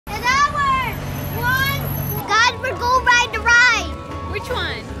We're going ride the ride. Which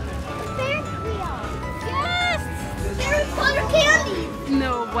one? Ferris wheel. Yes. There's color candy.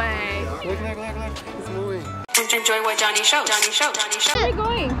 No way. Look. It's moving. Enjoy what Johnny shows. Where are we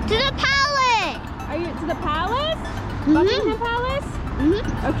going? To the palace. Are you to the palace? Buckingham Palace?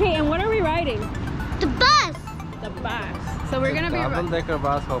 Okay, and what are we riding? The bus. The bus. So we're gonna be double-decker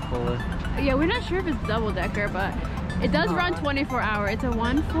bus, hopefully. yeah, we're not sure if it's double decker, but it does run 24 hours. It's a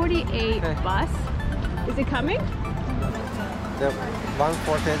 148 bus. Is it coming? The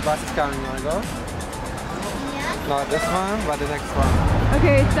 148 bus is coming. You wanna go? Yeah. Not this one, but the next one.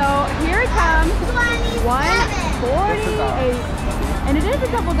 Okay, so here it comes. 27. This is ours. 148. And it is a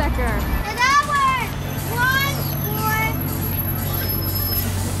double decker. And that one. 1, 4.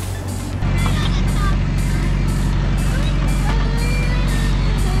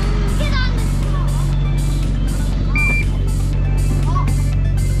 Get on the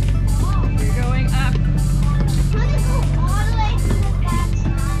We're going up. I'm gonna go all the way to the back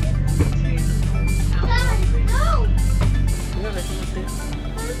side. No. Yeah, let me see.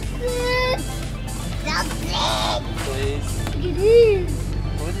 That's it. Please. Look at this.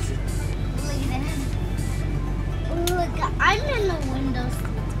 What is it? Look at him. Look, I'm in the window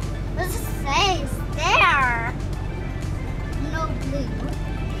seat. What's it say? It's there. No blue.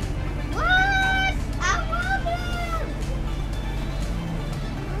 What? I love it.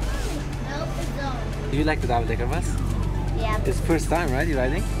 Nope, it's over. Do you like the double-decker bus? Yeah. It's first time, right? You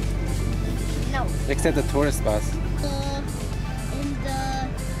riding? No. Except the tourist bus.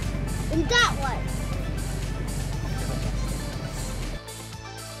 In that one.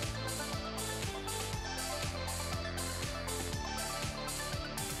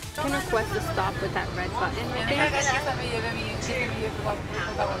 You can request to stop with that red button right there.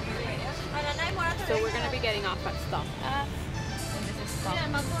 So we're gonna be getting off at stop F, and this is stop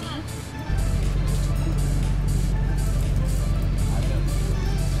C.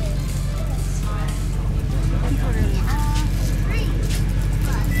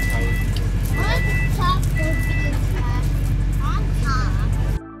 Top will be on top.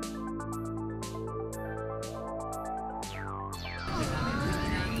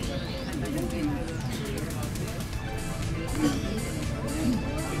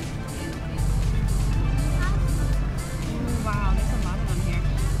 Wow, there's a lot of them here.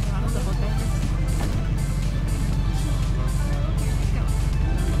 A lot of double deckers.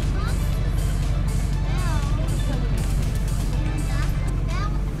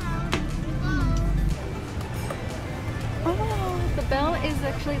 Oh, the bell is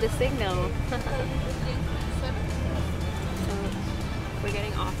actually the signal. So we're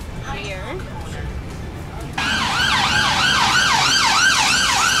getting off here.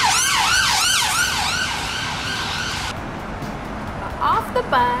 Off the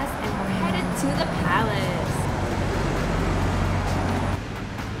bus and we're headed to the palace.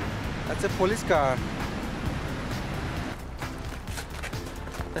 That's a police car.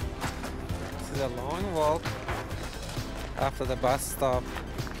 This is a long walk after the bus stop.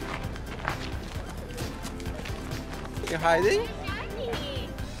 You hiding?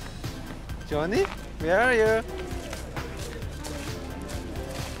 Johnny? Where are you?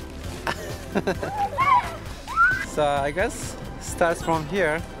 So I guess starts from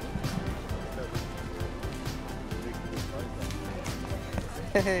here.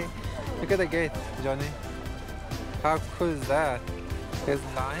 Hey, look at the gate, Johnny. How cool is that? There's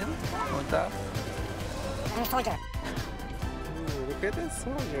a lion on top. And a soldier. Ooh, look at the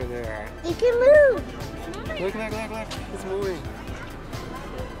soldier there. You can move. Look, it's moving.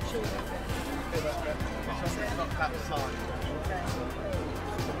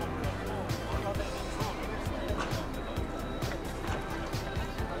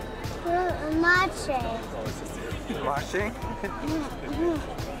 I'm marching. Marching?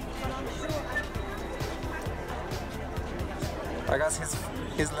 I guess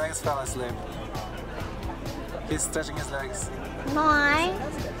his legs fell asleep. He's stretching his legs. Why?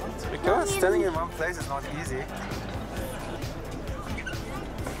 Because standing in one place is not easy.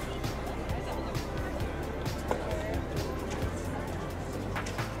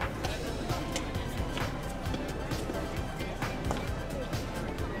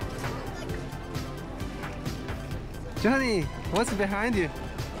 Johnny, what's behind you?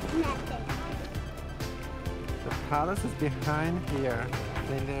 Nothing. The palace is behind here.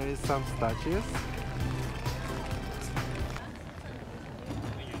 Then there is some statues.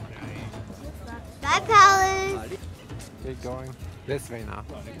 Bye, palace. We're going this way now.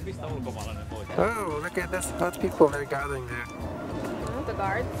 Oh, look at this hot people they're gathering there. The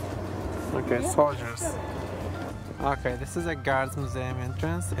guards. Okay, soldiers. Okay, this is a guards museum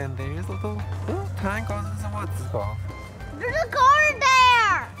entrance, and there is a little tank on this. What's this called? There's a car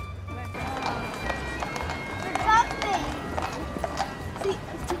there! They're jumping! See,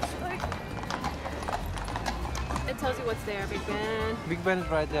 it's too short. It tells you what's there, Big Ben. Big Ben is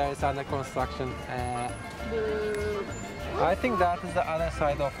right there. It's under construction. I think that is the other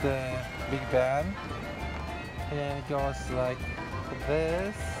side of the Big Ben. And it goes like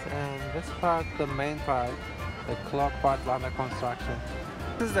this, and this part, the main part, the clock part is under construction.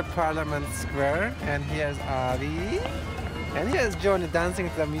 This is the Parliament Square, and here's Abby. And here's Johny dancing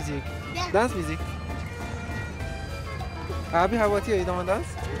to the music. Yeah. Dance music. Abby, how about you? You don't want to dance?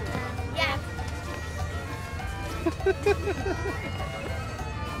 Yeah.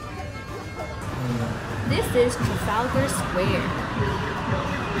 This is Trafalgar Square.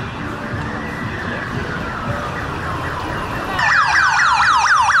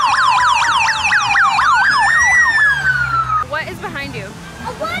 What is behind you?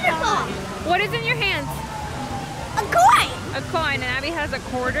 A waterfall! What is in your hands? A coin! A coin, and Abby has a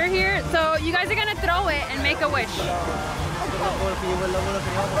quarter here. So you guys are gonna throw it and make a wish. Throw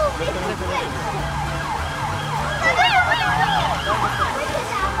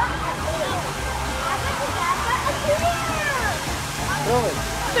it.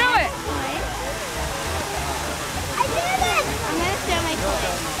 Throw it. I did it! I'm gonna throw my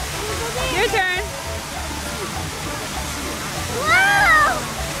coin. Your turn. Wow!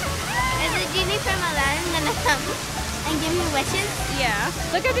 Is the genie from Aladdin gonna come and give me wishes? Yeah.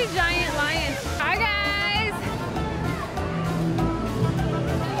 Look at these giant lions. Hi guys.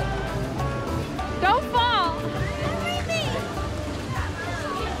 Don't fall.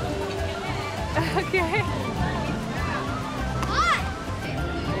 Okay.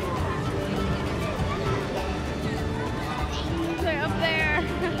 They're up there.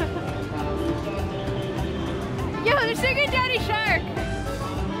 Yo, there's Sugar Daddy Shark.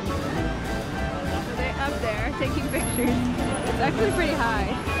 So they're up there taking pictures. It's actually pretty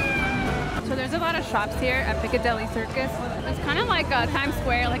high. So there's a lot of shops here at Piccadilly Circus. It's kind of like a Times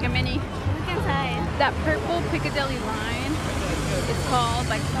Square, like a mini. Look inside. That purple Piccadilly line is called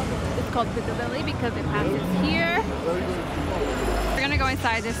Piccadilly because it passes here. We're gonna go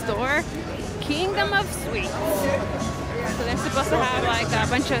inside this store, Kingdom of Sweets. So they're supposed to have like a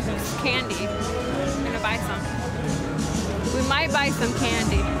bunch of candy. We're gonna buy some. We might buy some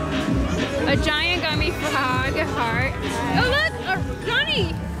candy. A giant gummy frog heart. Oh look,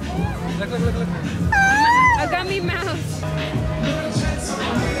 Johnny! Look. A gummy mouse.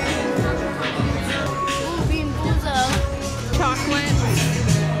 Ooh, bean boozle. Chocolate.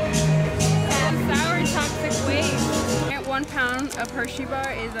 Sour toxic waste. 1 pound of Hershey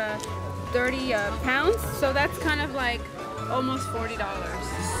bar is 30 pounds, so that's kind of like almost $40.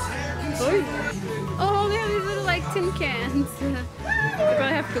 Oh, they have these little like tin cans. They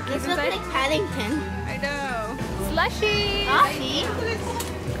probably have cookies This looks inside. like Paddington. I know. Slushy. Coffee.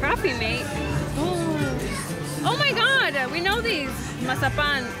 Coffee, mate. Oh my god, we know these.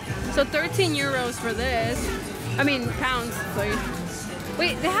 Mazapan. So 13 euros for this. I mean, pounds. Sorry.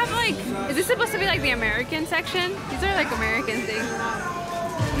 Wait, they have like, is this supposed to be like the American section? These are like American things.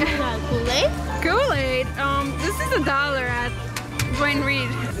 Kool-Aid? Kool-Aid? This is $1 at Dwayne Reed.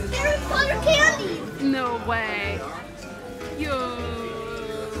 There's colored candy. No way. Yo.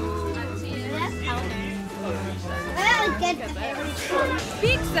 That's powder. Well, get the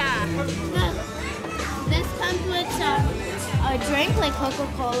Pizza. This comes with a drink like Coca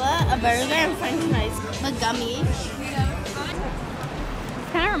Cola, a burger, and French fries, but gummy.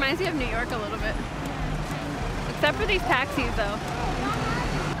 Kind of reminds me of New York a little bit. Except for these taxis though.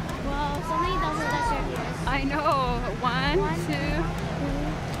 Wow, so many double-decker here. I know. 1, 2,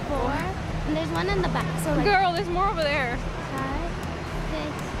 4, and there's one in the back. So like Girl, there's more over there. 5,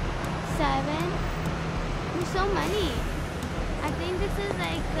 6, 7. There's so many. I think this is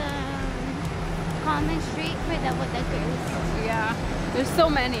like the common street for double-deckers. Yeah. There's so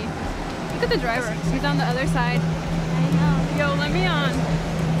many. Look at the driver. He's on the other side. I know. Yo, let me on.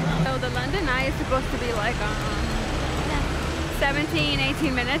 So the London Eye is supposed to be like 17,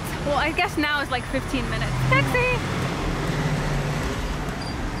 18 minutes. Well, I guess now it's like 15 minutes. Taxi!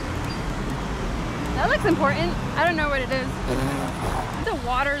 That looks important. I don't know what it is. The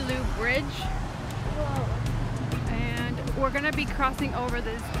Waterloo Bridge. Whoa. And we're gonna be crossing over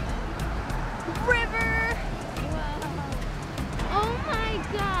this river. Oh my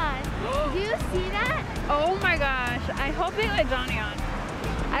god. Do you see that? Oh my gosh. I hope they let Johnny on.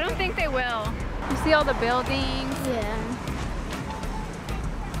 I don't think they will. You see all the buildings? Yeah.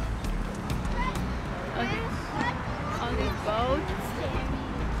 All these boats.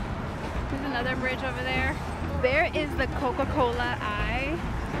 There's another bridge over there. There is the Coca Cola eye.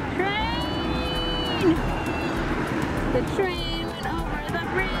 Train! The train went over the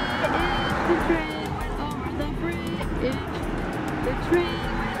bridge. The train went over the bridge. The train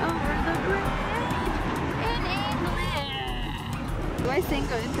went over the bridge in England. Do I sing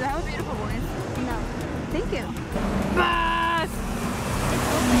good? Do I have a beautiful voice? No. Thank you. Bus!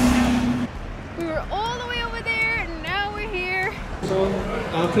 We were all the way over there and now we're here. So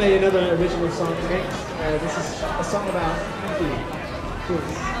I'll play another original song next. This is a song about food.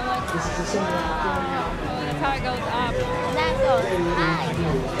 This is a song about food. Oh, that's how it goes up. That goes high.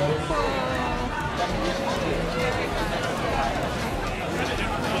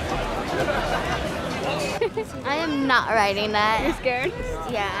 I am not riding that. You're scared?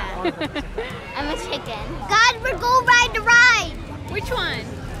 Yeah. I'm a chicken. God, we're going ride the ride. Which one?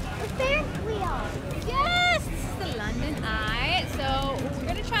 The Ferris wheel. Yes! This is the London Eye. So we're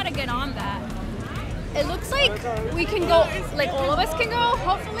gonna try to get on that. It looks like we can go, like all of us can go,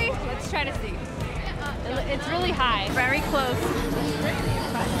 hopefully. Let's try to see. It's really high, very close.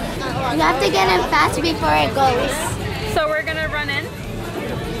 You have to get in fast before it goes. So we're gonna run in.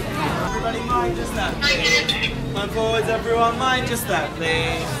 Everybody mind just that. Come forwards, everyone mind just that,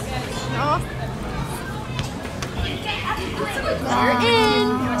 please. We're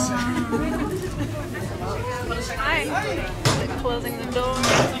in. Hi. Closing the door.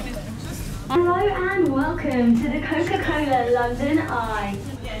 Hello and welcome to the Coca Cola London Eye.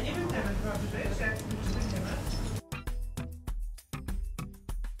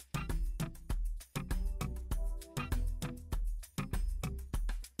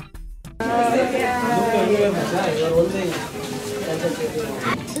 It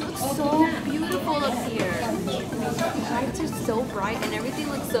looks so beautiful up here. The lights are so bright and everything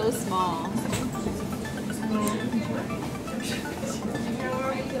looks so small.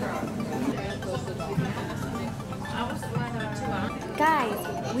 Guys,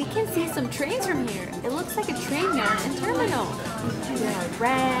 we can see some trains from here. It looks like a train yard and terminal. There are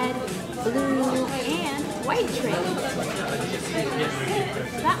red, blue, and white trains.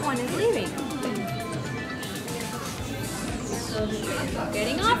 That one is leaving.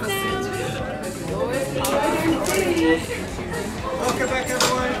 Getting off now. Doors are free. Welcome back,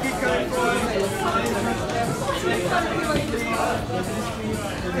 everyone. Keep going forward.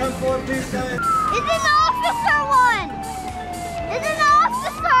 Come forward, please, guys. It's an officer one. It's an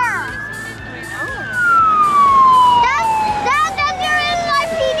officer. That you're in my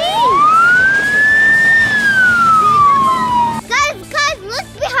PD. Guys, look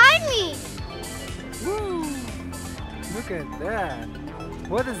behind me. Woo! Look at that.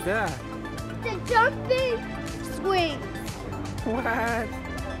 What is that? The jumping swing. What?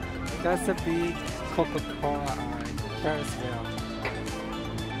 That's a big Coca Cola eye. Ferris wheel.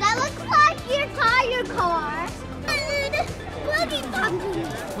 That looks like your tire car. Boogie buggy.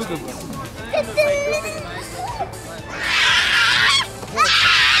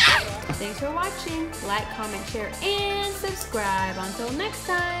 Thanks for watching. Like, comment, share, and subscribe. Until next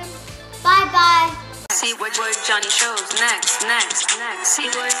time. Bye-bye. See what Johny shows next. See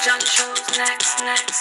what Johny shows next.